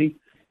of money,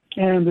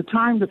 and the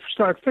time to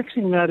start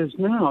fixing that is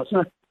now.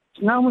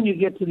 It's not when you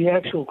get to the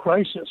actual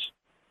crisis,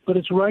 but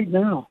it's right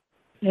now.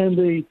 And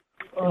the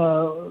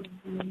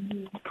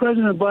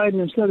President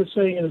Biden, instead of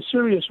saying in a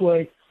serious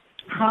way,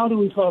 how do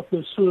we talk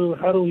this through?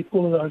 How do we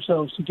pull it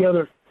ourselves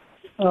together?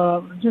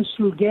 Just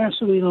threw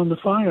gasoline on the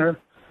fire.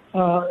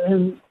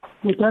 And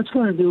what that's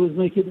going to do is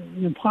make it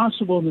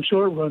impossible in the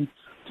short run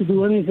to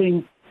do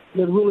anything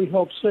that really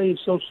helps save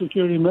Social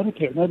Security and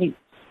Medicare. And I think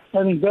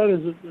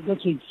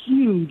that's a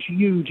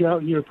huge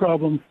out-year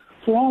problem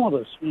for all of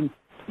us. I mean,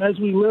 as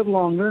we live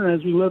longer and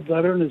as we live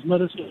better and as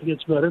medicine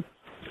gets better,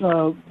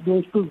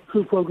 those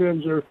food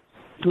programs are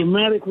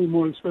dramatically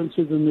more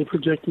expensive than they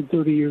projected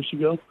 30 years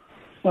ago.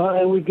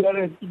 And we've got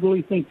to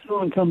really think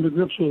through and come to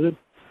grips with it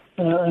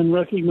and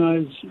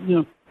recognize,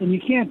 and you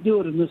can't do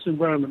it in this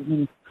environment. I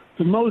mean,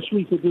 the most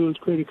we could do is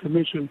create a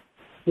commission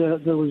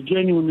that was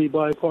genuinely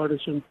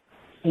bipartisan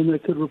and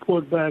that could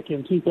report back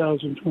in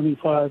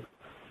 2025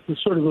 with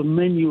sort of a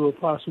menu of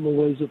possible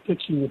ways of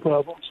fixing the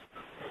problems.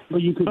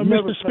 But you could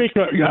never. Mr.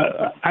 Speaker,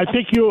 I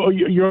think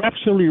you're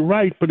absolutely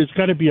right, but it's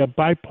got to be a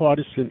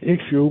bipartisan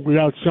issue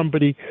without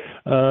somebody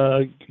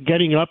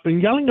getting up and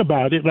yelling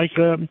about it like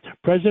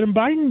President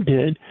Biden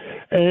did,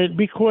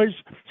 because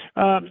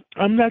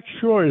I'm not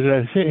sure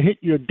that it hit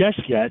your desk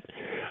yet.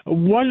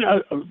 One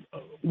of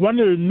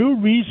the new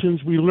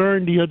reasons we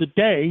learned the other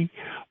day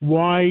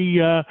why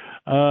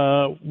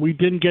we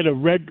didn't get a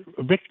red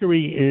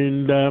victory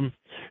in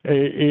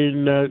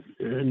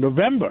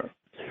November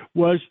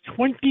was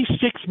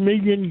 26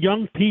 million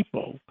young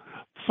people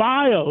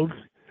filed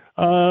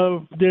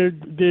for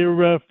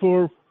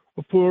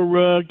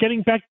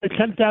getting back the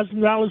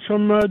 $10,000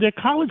 from their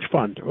college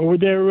fund or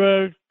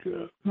their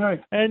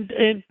right.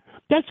 And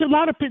that's a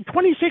lot of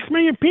 26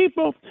 million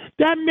people.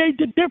 That made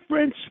the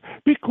difference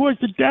because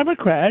the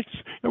Democrats,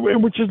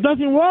 which is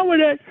nothing wrong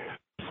with it,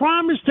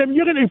 promised them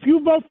if you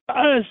vote for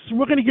us,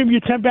 we're going to give you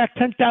back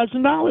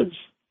 $10,000.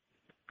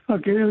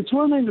 Okay, it's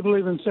one thing to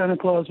believe in Santa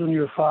Claus when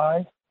you're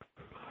 5,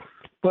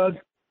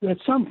 but at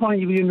some point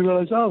you begin to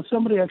realize,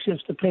 somebody actually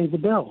has to pay the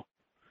bill.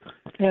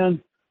 And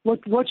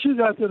what you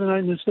got the other night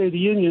in the State of the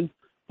Union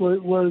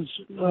was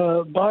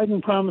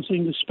Biden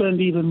promising to spend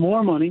even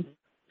more money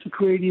to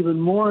create even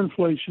more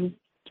inflation,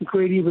 to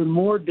create even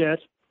more debt.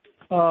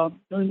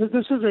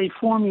 This is a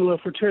formula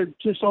for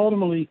just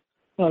ultimately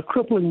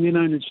crippling the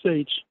United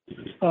States.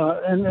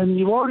 And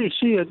you already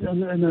see it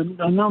in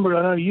a number.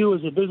 I know you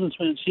as a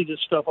businessman see this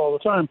stuff all the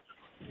time.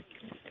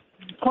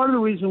 Part of the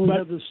reason we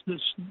have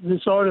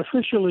this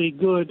artificially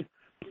good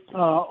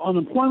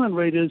unemployment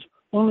rate is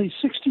only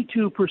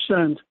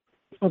 62%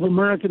 of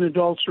American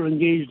adults are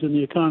engaged in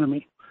the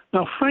economy.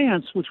 Now,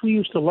 France, which we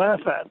used to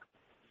laugh at,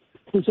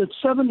 is at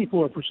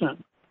 74%.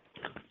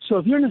 So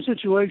if you're in a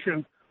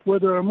situation where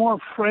there are more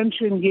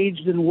French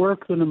engaged in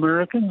work than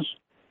Americans,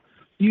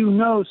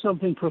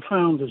 something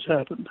profound has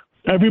happened.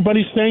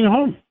 Everybody's staying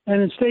home.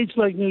 And in states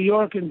like New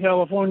York and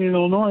California and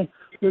Illinois,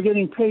 they're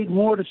getting paid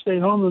more to stay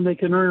home than they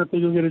can earn if they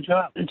go get a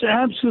job. It's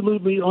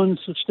absolutely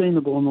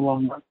unsustainable in the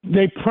long run.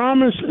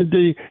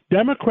 The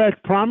Democrats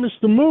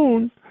promised the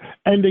moon,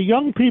 and the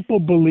young people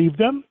believe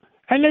them,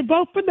 and they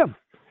vote for them.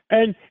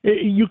 And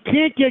you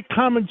can't get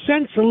common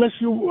sense unless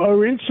you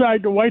are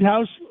inside the White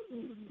House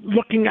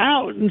looking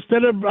out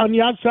instead of on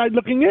the outside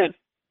looking in.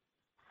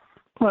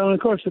 Well, and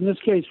of course, in this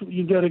case,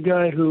 you've got a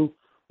guy who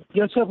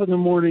gets up in the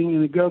morning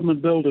in a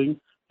government building,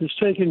 is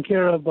taken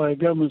care of by a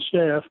government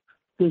staff,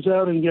 goes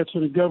out and gets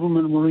in a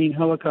government Marine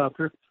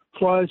helicopter,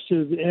 flies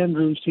to the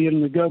Andrews to get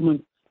in the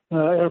government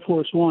Air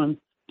Force One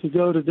to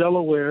go to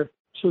Delaware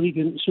so he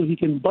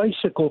can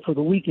bicycle for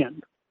the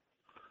weekend.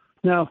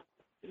 Now,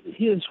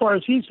 as far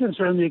as he's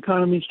concerned, the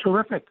economy's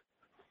terrific.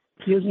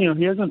 He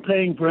isn't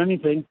paying for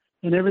anything,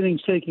 and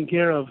everything's taken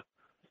care of,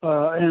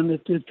 and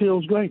it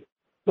feels great.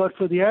 But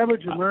for the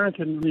average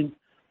American,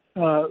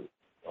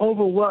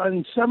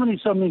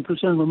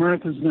 70-something% of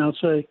Americans now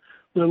say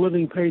they're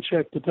living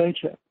paycheck to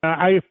paycheck.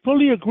 I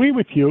fully agree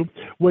with you.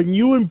 When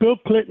you and Bill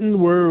Clinton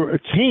were a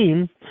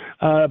team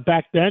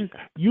back then,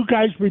 you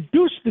guys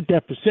reduced the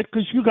deficit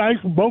because you guys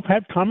both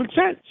had common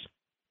sense.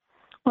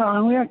 Well,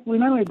 and we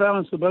not only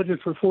balanced the budget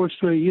for 4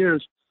 straight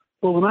years,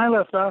 but when I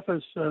left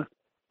office,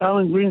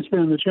 Alan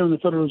Greenspan, the chairman of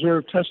the Federal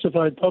Reserve,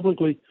 testified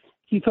publicly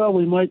he thought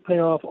we might pay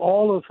off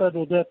all of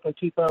federal debt by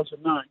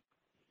 2009.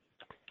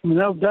 I mean,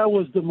 that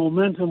was the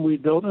momentum we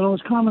built, and it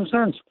was common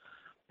sense.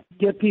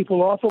 Get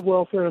people off of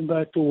welfare and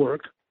back to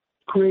work,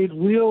 create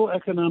real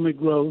economic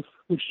growth,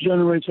 which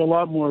generates a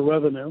lot more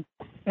revenue,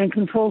 and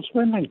control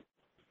spending.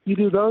 You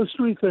do those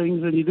 3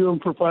 things, and you do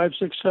them for 5,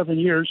 6, 7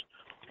 years,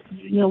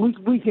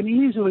 we can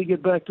easily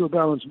get back to a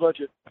balanced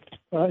budget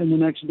in the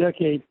next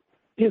decade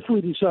if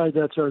we decide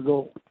that's our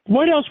goal.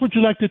 What else would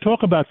you like to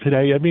talk about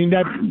today? I mean,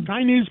 that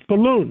Chinese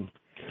balloon.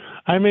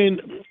 I mean,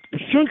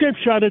 shouldn't they have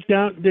shot it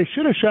down? They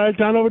should have shot it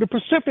down over the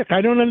Pacific.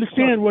 I don't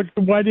understand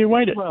why they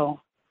waited.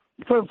 Well,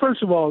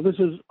 first of all, this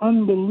is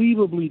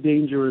unbelievably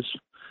dangerous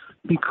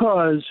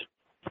because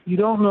you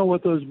don't know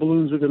what those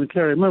balloons are going to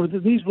carry. Remember,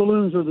 these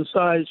balloons are the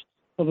size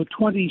of a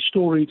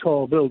 20-story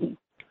tall building.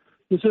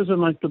 This isn't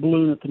like the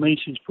balloon at the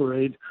Macy's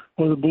parade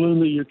or the balloon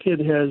that your kid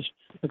has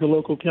at the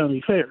local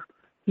county fair.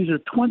 These are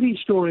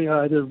 20-story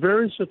high. They're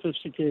very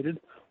sophisticated.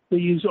 They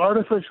use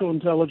artificial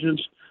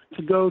intelligence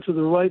to go to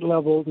the right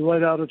level, the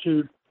right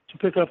altitude, to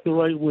pick up the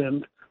right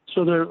wind.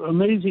 So they're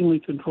amazingly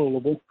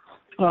controllable.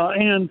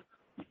 And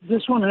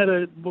this one had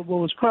what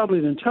was probably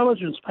an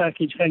intelligence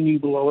package hanging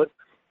below it,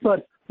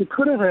 but it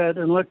could have had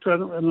an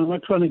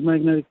electronic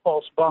magnetic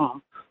pulse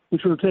bomb,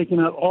 which would have taken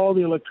out all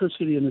the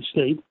electricity in the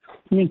state.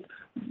 I mean,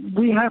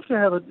 we have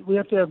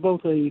to have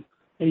both a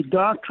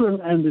doctrine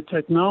and the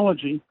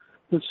technology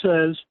that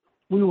says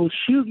we will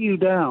shoot you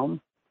down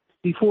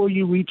before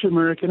you reach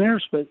American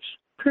airspace,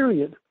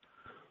 period.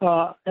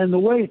 And the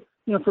way,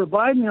 for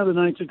Biden the other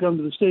night to come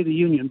to the State of the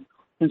Union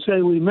and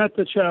say we met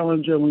the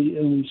challenge and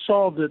we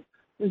solved it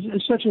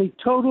is such a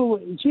total,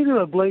 it's either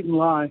a blatant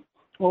lie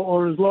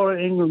or as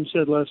Laura Ingraham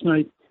said last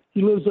night,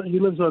 he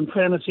lives on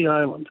Fantasy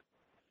Island,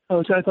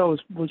 which I thought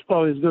was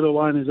probably as good a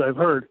line as I've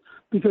heard.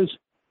 Because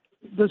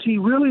does he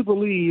really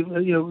believe,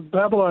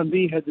 Babylon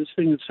Bee had this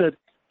thing that said,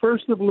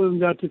 first the balloon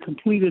got to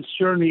complete its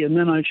journey and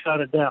then I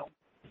shot it down.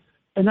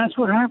 And that's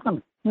what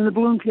happened. And the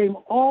balloon came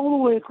all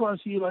the way across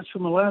the U.S.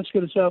 from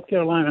Alaska to South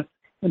Carolina.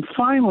 And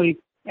finally,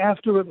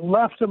 after it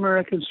left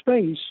American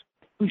space,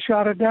 we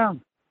shot it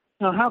down.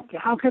 Now,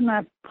 how can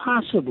that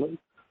possibly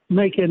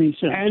make any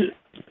sense?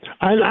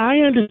 And I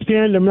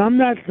understand, and I'm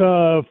not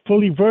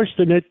fully versed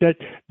in it, that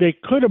they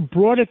could have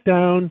brought it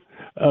down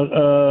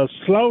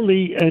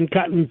slowly and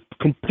gotten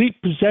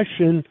complete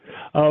possession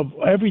of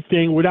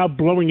everything without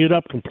blowing it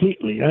up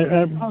completely.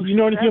 You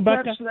know anything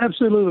about that?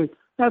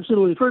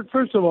 Absolutely.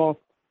 First of all,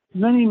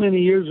 many, many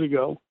years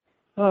ago,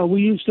 we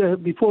used to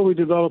have, before we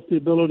developed the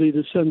ability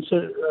to send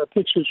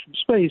pictures from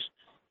space,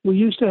 we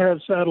used to have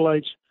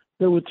satellites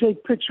that would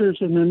take pictures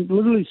and then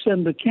literally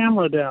send the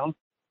camera down.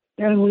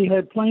 And we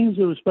had planes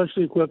that were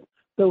specially equipped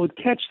that would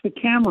catch the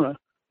camera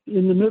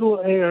in the middle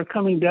air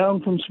coming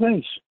down from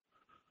space.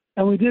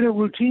 And we did it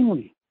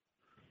routinely.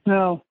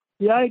 Now,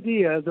 the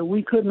idea that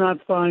we could not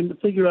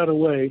figure out a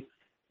way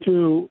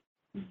to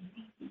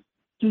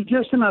do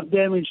just enough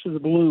damage to the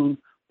balloon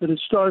that it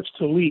starts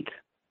to leak,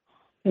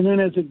 and then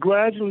as it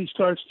gradually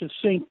starts to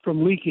sink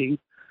from leaking,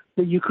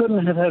 that you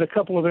couldn't have had a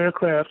couple of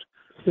aircraft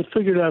that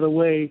figured out a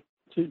way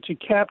to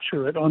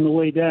capture it on the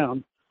way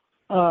down.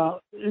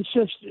 It's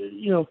just,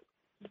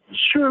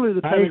 surely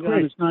the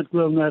Pentagon has not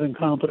grown that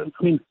incompetent.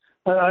 I mean,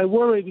 I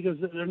worry because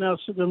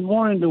they're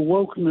more into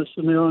wokeness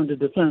than they are into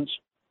defense.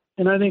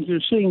 And I think you're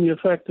seeing the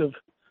effect of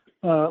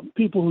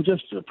people who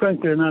just,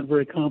 frankly, are not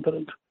very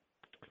competent.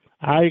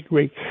 I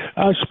agree.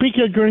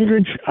 Speaker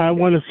Gingrich, I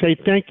want to say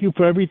thank you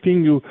for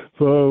everything you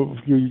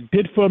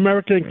did for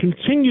America and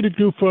continue to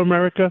do for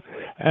America.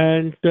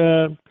 And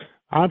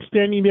I'm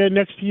standing there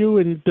next to you,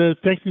 and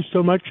thank you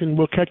so much, and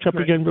we'll catch up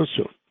again real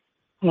soon.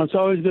 Well, it's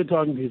always good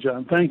talking to you,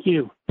 John. Thank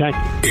you. Thank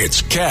you.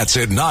 It's Cats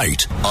at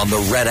Night on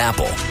the Red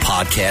Apple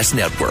Podcast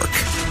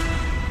Network.